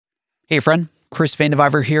Hey friend, Chris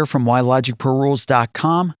Vandeviver here from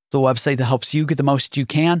WhyLogicProRules.com, the website that helps you get the most you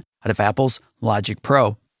can out of Apple's Logic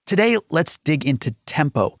Pro. Today, let's dig into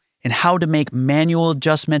tempo and how to make manual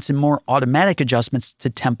adjustments and more automatic adjustments to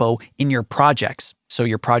tempo in your projects. So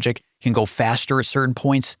your project can go faster at certain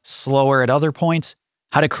points, slower at other points,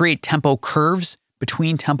 how to create tempo curves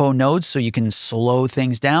between tempo nodes so you can slow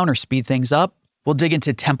things down or speed things up. We'll dig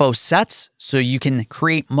into tempo sets so you can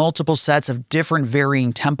create multiple sets of different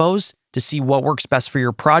varying tempos to see what works best for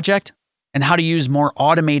your project, and how to use more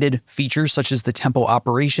automated features such as the tempo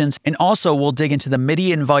operations. And also we'll dig into the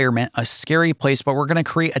MIDI environment, a scary place, but we're going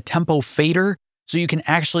to create a tempo fader so you can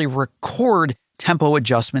actually record tempo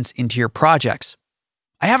adjustments into your projects.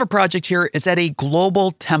 I have a project here. It's at a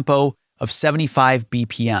global tempo of 75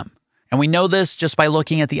 BPM. And we know this just by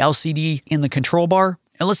looking at the LCD in the control bar.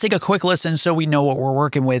 And let's take a quick listen so we know what we're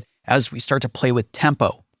working with as we start to play with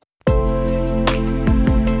tempo.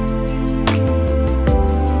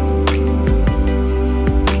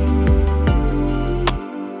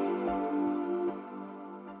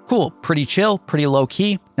 Cool, pretty chill, pretty low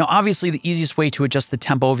key. Now, obviously the easiest way to adjust the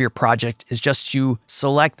tempo of your project is just to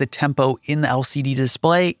select the tempo in the LCD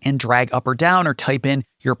display and drag up or down or type in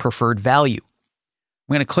your preferred value.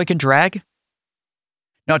 I'm gonna click and drag.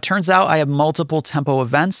 Now it turns out I have multiple tempo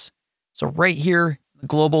events. So right here, the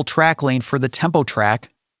global track lane for the tempo track,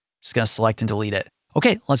 just gonna select and delete it.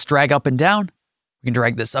 Okay, let's drag up and down. We can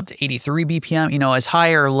drag this up to 83 BPM, as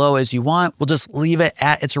high or low as you want. We'll just leave it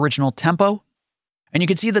at its original tempo. And you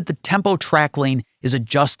can see that the tempo track lane is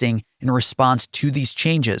adjusting in response to these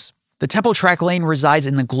changes. The tempo track lane resides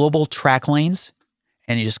in the global track lanes.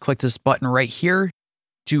 And you just click this button right here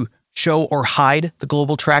to show or hide the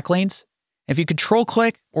global track lanes. If you control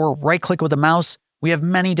click or right click with the mouse, we have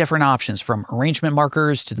many different options from arrangement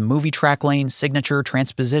markers to the movie track lane, signature,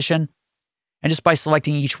 transposition. And just by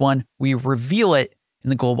selecting each one, we reveal it in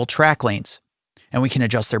the global track lanes. And we can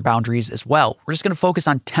adjust their boundaries as well. We're just going to focus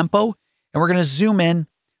on tempo. And we're going to zoom in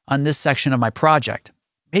on this section of my project.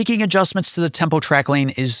 Making adjustments to the tempo track lane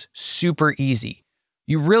is super easy.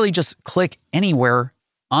 You really just click anywhere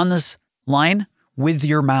on this line with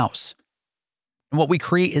your mouse. And what we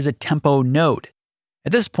create is a tempo node.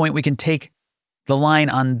 At this point, we can take the line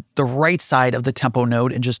on the right side of the tempo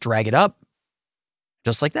node and just drag it up.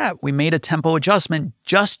 Just like that, we made a tempo adjustment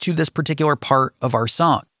just to this particular part of our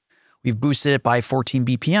song. We've boosted it by 14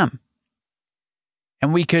 BPM.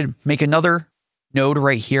 And we could make another node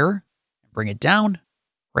right here, bring it down,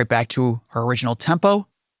 right back to our original tempo,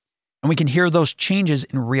 and we can hear those changes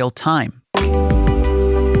in real time.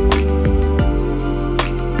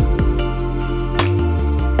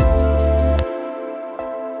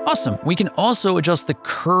 Awesome. We can also adjust the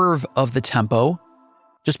curve of the tempo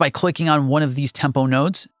just by clicking on one of these tempo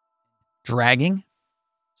nodes, dragging.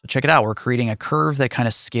 So check it out. We're creating a curve that kind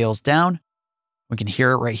of scales down. We can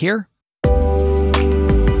hear it right here.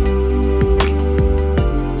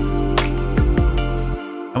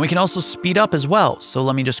 And we can also speed up as well. So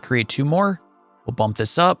let me just create two more. We'll bump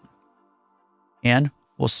this up and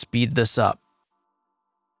we'll speed this up.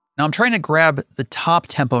 Now I'm trying to grab the top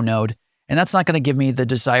tempo node, and that's not going to give me the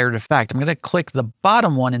desired effect. I'm going to click the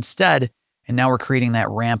bottom one instead, and now we're creating that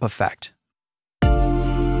ramp effect.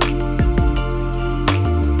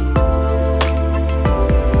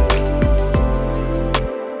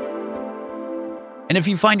 And if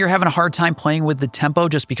you find you're having a hard time playing with the tempo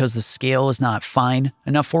just because the scale is not fine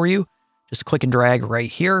enough for you, just click and drag right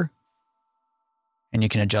here. And you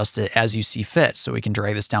can adjust it as you see fit. So we can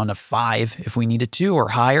drag this down to 5 if we needed to, or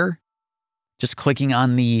higher. Just clicking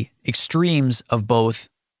on the extremes of both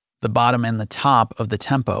the bottom and the top of the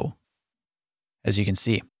tempo, as you can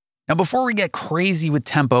see. Now, before we get crazy with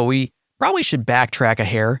tempo, we probably should backtrack a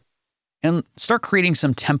hair and start creating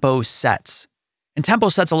some tempo sets. And tempo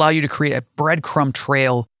sets allow you to create a breadcrumb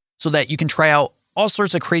trail so that you can try out all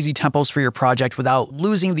sorts of crazy tempos for your project without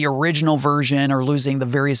losing the original version or losing the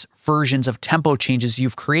various versions of tempo changes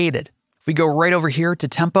you've created. If we go right over here to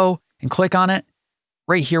tempo and click on it,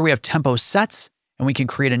 right here we have tempo sets, and we can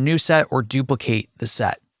create a new set or duplicate the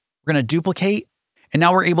set. We're going to duplicate, and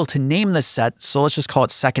now we're able to name this set. So let's just call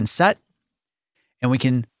it second set, and we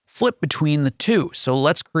can flip between the two. So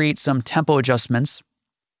let's create some tempo adjustments.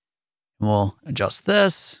 We'll adjust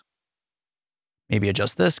this, maybe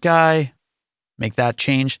adjust this guy, make that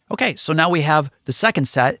change. Okay, so now we have the second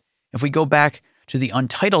set. If we go back to the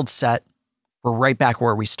untitled set, we're right back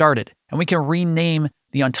where we started. And we can rename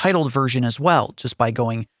the untitled version as well, just by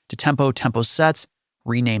going to tempo, tempo sets,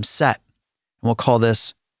 rename set. And we'll call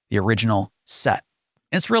this the original set.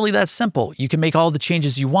 And it's really that simple. You can make all the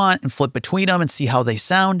changes you want and flip between them and see how they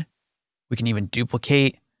sound. We can even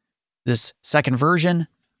duplicate this second version,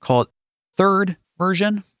 call it third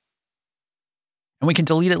version. And we can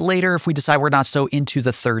delete it later if we decide we're not so into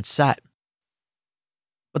the third set.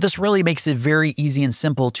 But this really makes it very easy and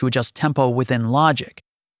simple to adjust tempo within Logic.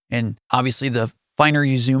 And obviously, the finer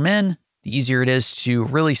you zoom in, the easier it is to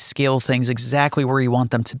really scale things exactly where you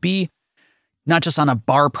want them to be, not just on a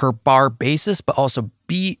bar per bar basis, but also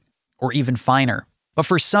beat or even finer. But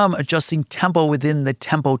for some, adjusting tempo within the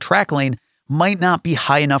tempo track lane might not be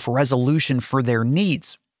high enough resolution for their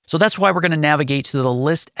needs. So that's why we're going to navigate to the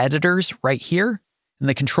list editors right here in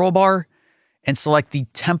the control bar and select the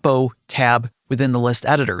tempo tab within the list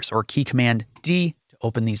editors, or key command D to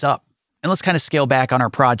open these up. And let's kind of scale back on our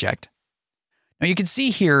project. Now you can see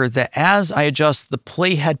here that as I adjust the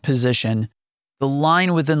playhead position, the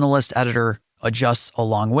line within the list editor adjusts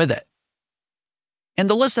along with it. And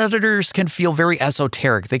the list editors can feel very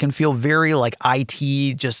esoteric. They can feel very like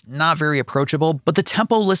IT, just not very approachable. But the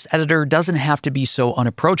tempo list editor doesn't have to be so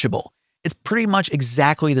unapproachable. It's pretty much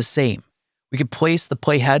exactly the same. We can place the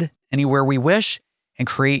playhead anywhere we wish and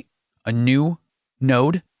create a new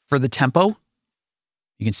node for the tempo.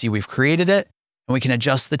 You can see we've created it, and we can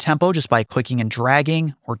adjust the tempo just by clicking and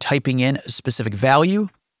dragging or typing in a specific value.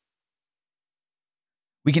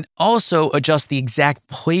 We can also adjust the exact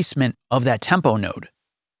placement of that tempo node.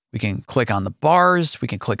 We can click on the bars, we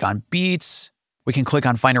can click on beats, we can click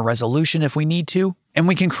on finer resolution if we need to, and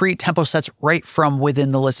we can create tempo sets right from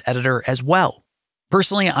within the list editor as well.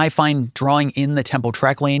 Personally, I find drawing in the tempo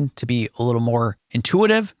track lane to be a little more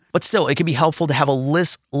intuitive, but still, it can be helpful to have a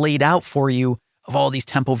list laid out for you of all these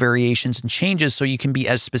tempo variations and changes so you can be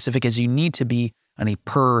as specific as you need to be on a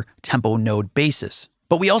per tempo node basis.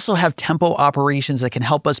 But we also have tempo operations that can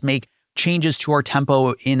help us make changes to our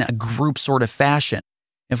tempo in a group sort of fashion.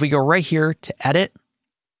 If we go right here to edit,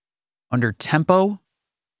 under tempo,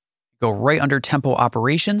 go right under tempo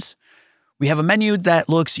operations, we have a menu that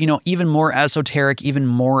looks, even more esoteric, even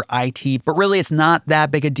more IT, but really it's not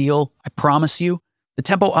that big a deal, I promise you. The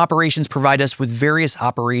tempo operations provide us with various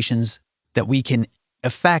operations that we can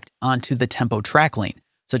effect onto the tempo track lane,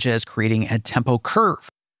 such as creating a tempo curve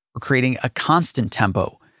or creating a constant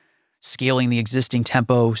tempo, scaling the existing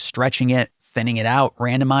tempo, stretching it, thinning it out,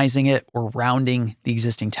 randomizing it, or rounding the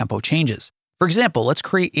existing tempo changes. For example, let's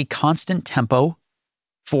create a constant tempo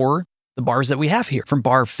for the bars that we have here, from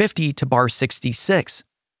bar 50 to bar 66.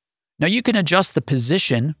 Now you can adjust the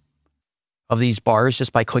position of these bars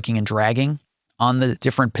just by clicking and dragging on the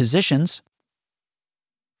different positions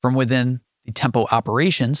from within the tempo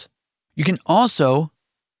operations. You can also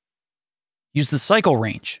use the cycle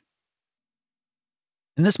range.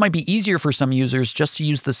 And this might be easier for some users just to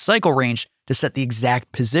use the cycle range to set the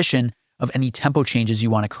exact position of any tempo changes you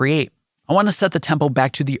want to create. I want to set the tempo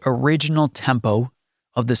back to the original tempo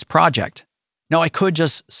of this project. Now I could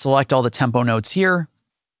just select all the tempo nodes here,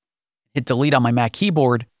 hit delete on my Mac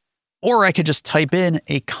keyboard, or I could just type in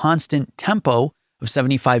a constant tempo of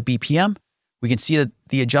 75 BPM. We can see that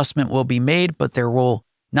the adjustment will be made, but there will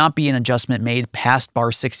not be an adjustment made past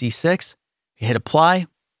bar 66. Hit apply.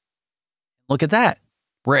 Look at that.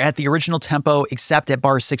 We're at the original tempo except at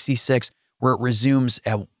bar 66 where it resumes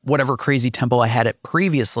at whatever crazy tempo I had it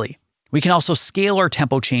previously. We can also scale our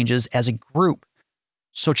tempo changes as a group.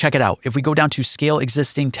 So check it out. If we go down to scale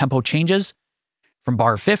existing tempo changes from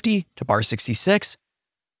bar 50 to bar 66,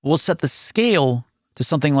 we'll set the scale to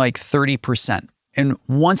something like 30%. And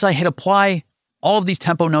once I hit apply, all of these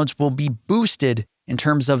tempo nodes will be boosted in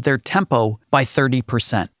terms of their tempo by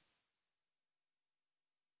 30%.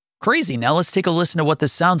 Crazy. Now let's take a listen to what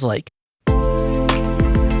this sounds like.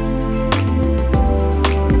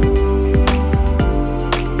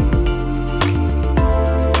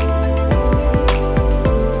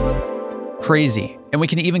 Crazy. And we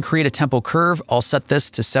can even create a tempo curve. I'll set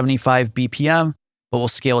this to 75 BPM, but we'll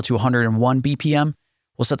scale it to 101 BPM.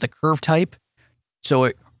 We'll set the curve type so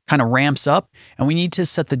it kind of ramps up, and we need to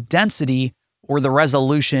set the density or the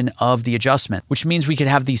resolution of the adjustment, which means we could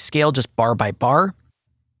have these scaled just bar by bar,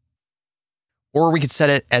 or we could set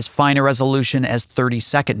it as fine a resolution as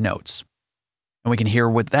 30-second notes. And we can hear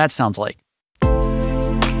what that sounds like.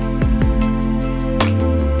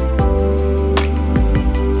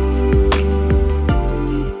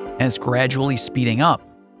 And it's gradually speeding up.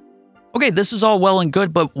 Okay, this is all well and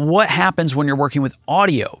good, but what happens when you're working with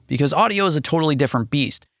audio? Because audio is a totally different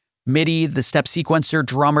beast. MIDI, the step sequencer,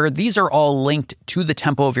 drummer, these are all linked to the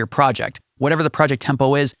tempo of your project. Whatever the project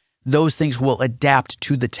tempo is, those things will adapt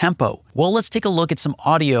to the tempo. Well, let's take a look at some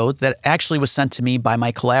audio that actually was sent to me by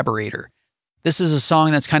my collaborator. This is a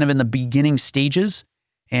song that's kind of in the beginning stages,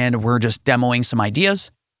 and we're just demoing some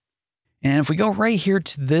ideas. And if we go right here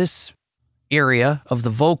to this area of the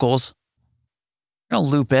vocals. I'm going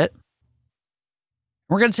to loop it.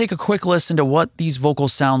 We're going to take a quick listen to what these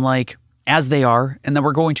vocals sound like as they are, and then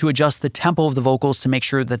we're going to adjust the tempo of the vocals to make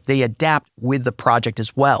sure that they adapt with the project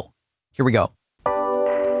as well. Here we go.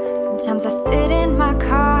 Sometimes I sit in my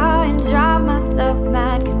car and drive myself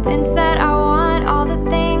mad, convinced that I want all the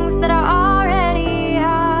things that I already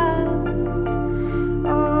have.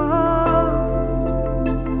 Oh.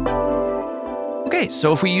 Okay,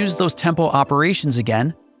 so if we use those tempo operations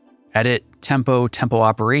again, edit, tempo, tempo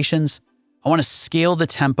operations, I want to scale the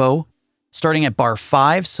tempo starting at bar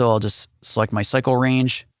 5. So I'll just select my cycle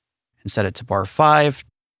range and set it to bar 5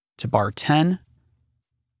 to bar 10.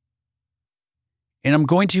 And I'm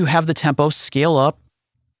going to have the tempo scale up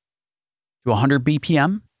to 100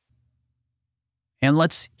 BPM. And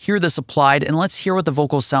let's hear this applied, and let's hear what the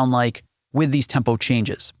vocals sound like with these tempo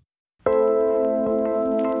changes.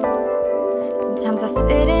 Sometimes I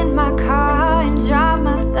sit in my car and drive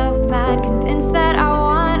myself mad, convinced that I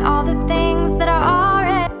want all the things that I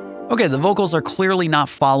already. Okay, the vocals are clearly not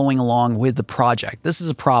following along with the project. This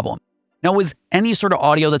is a problem. Now, with any sort of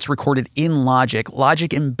audio that's recorded in Logic,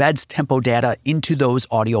 Logic embeds tempo data into those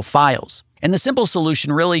audio files. And the simple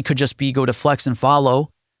solution really could just be go to Flex and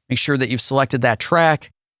Follow, make sure that you've selected that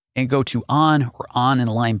track, and go to On or On and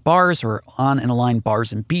Align Bars or On and Align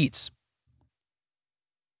Bars and Beats.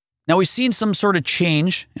 Now, we've seen some sort of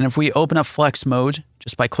change, and if we open up Flex Mode,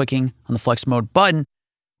 just by clicking on the Flex Mode button,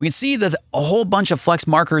 we can see that a whole bunch of flex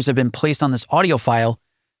markers have been placed on this audio file.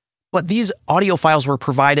 But these audio files were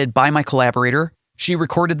provided by my collaborator. She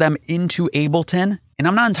recorded them into Ableton, and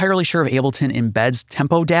I'm not entirely sure if Ableton embeds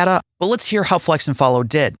tempo data, but let's hear how Flex and Follow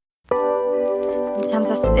did. Sometimes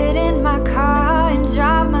I sit in my car and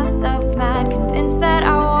drive myself mad, convinced that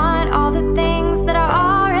I want all the things that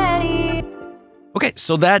I already. Okay,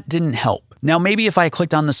 so that didn't help. Now, maybe if I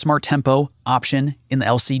clicked on the Smart Tempo option in the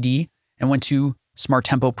LCD and went to Smart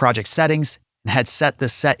Tempo Project Settings and had set the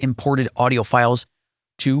Set Imported Audio Files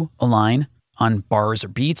to align on bars or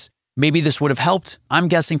beats, maybe this would have helped. I'm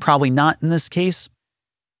guessing probably not in this case.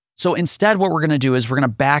 So instead, what we're going to do is we're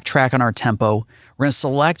going to backtrack on our tempo. We're going to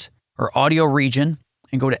select our audio region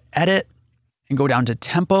and go to Edit and go down to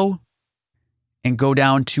Tempo and go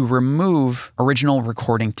down to Remove Original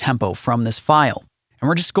Recording Tempo from this file. And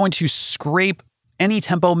we're just going to scrape any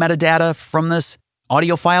tempo metadata from this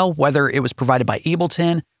audio file, whether it was provided by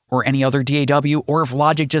Ableton or any other DAW, or if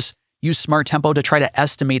Logic just use Smart Tempo to try to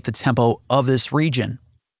estimate the tempo of this region.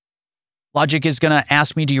 Logic is going to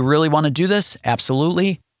ask me, do you really want to do this?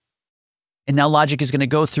 Absolutely. And now Logic is going to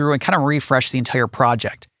go through and kind of refresh the entire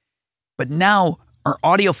project. But now our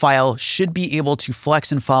audio file should be able to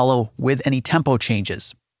flex and follow with any tempo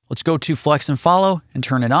changes. Let's go to Flex and Follow and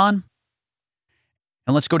turn it on.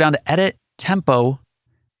 And let's go down to Edit, Tempo,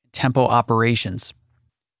 Tempo Operations.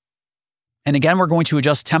 And again, we're going to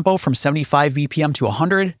adjust tempo from 75 BPM to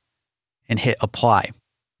 100. And hit Apply.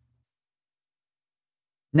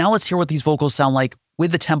 Now let's hear what these vocals sound like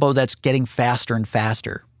with the tempo that's getting faster and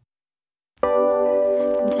faster.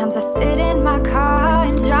 Sometimes I sit in my car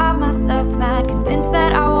and drive myself mad, convinced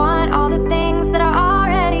that I want all the things that I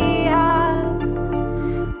already have.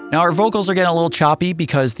 Now our vocals are getting a little choppy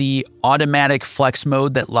because the automatic flex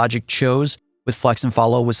mode that Logic chose with Flex and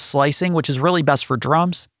Follow was slicing, which is really best for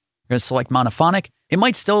drums. We're going to select monophonic. It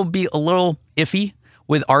might still be a little iffy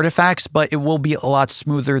with artifacts, but it will be a lot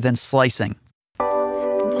smoother than slicing.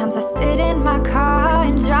 Sometimes I sit in my car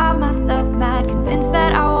and drive myself mad, convinced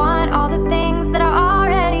that I want all the things that I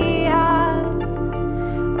already have.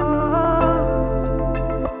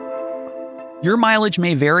 Oh. Your mileage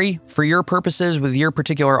may vary. For your purposes with your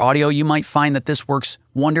particular audio, you might find that this works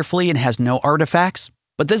wonderfully and has no artifacts,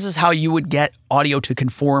 but this is how you would get audio to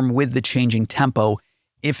conform with the changing tempo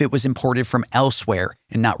if it was imported from elsewhere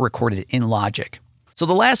and not recorded in Logic. So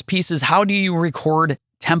the last piece is, how do you record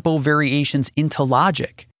tempo variations into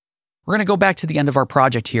Logic? We're going to go back to the end of our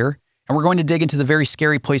project here, and we're going to dig into the very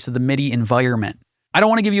scary place of the MIDI environment. I don't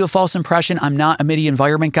want to give you a false impression. I'm not a MIDI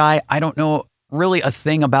environment guy. I don't know really a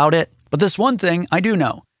thing about it, but this one thing I do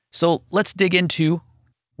know. So let's dig into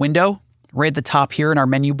Window, right at the top here in our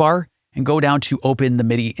menu bar, and go down to Open the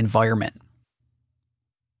MIDI environment.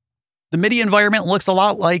 The MIDI environment looks a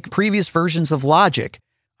lot like previous versions of Logic.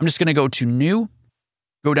 I'm just going to go to New,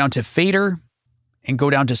 go down to Fader, and go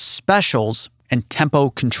down to Specials and Tempo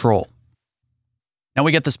Control. Now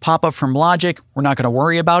we get this pop-up from Logic. We're not going to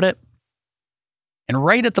worry about it. And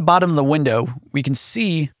right at the bottom of the window, we can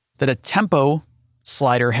see that a tempo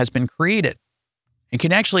slider has been created. You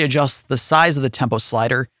can actually adjust the size of the tempo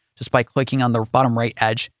slider just by clicking on the bottom right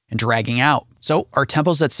edge and dragging out. So our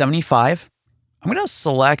tempo's at 75. I'm going to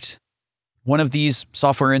select one of these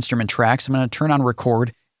software instrument tracks. I'm going to turn on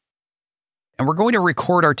record, and we're going to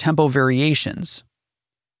record our tempo variations.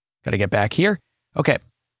 Got to get back here. Okay,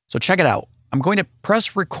 so check it out. I'm going to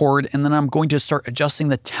press record, and then I'm going to start adjusting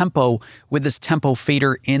the tempo with this tempo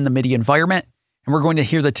fader in the MIDI environment. And we're going to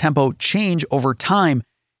hear the tempo change over time.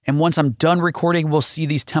 And once I'm done recording, we'll see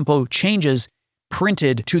these tempo changes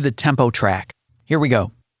printed to the tempo track. Here we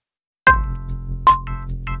go.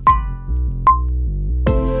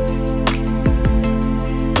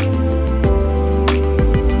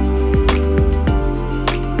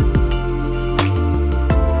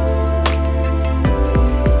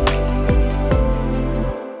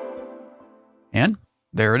 And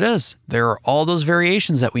there it is. There are all those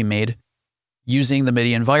variations that we made using the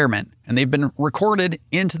MIDI environment, and they've been recorded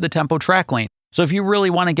into the tempo track lane. So if you really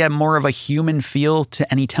want to get more of a human feel to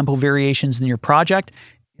any tempo variations in your project,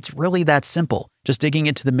 it's really that simple, just digging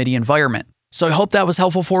into the MIDI environment. So I hope that was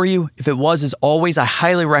helpful for you. If it was, as always, I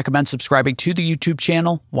highly recommend subscribing to the YouTube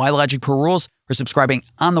channel, Why Logic Pro Rules, or subscribing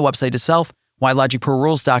on the website itself,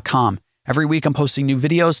 whylogicprorules.com. Every week I'm posting new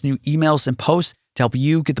videos, new emails, and posts to help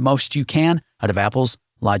you get the most you can out of Apple's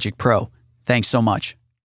Logic Pro. Thanks so much.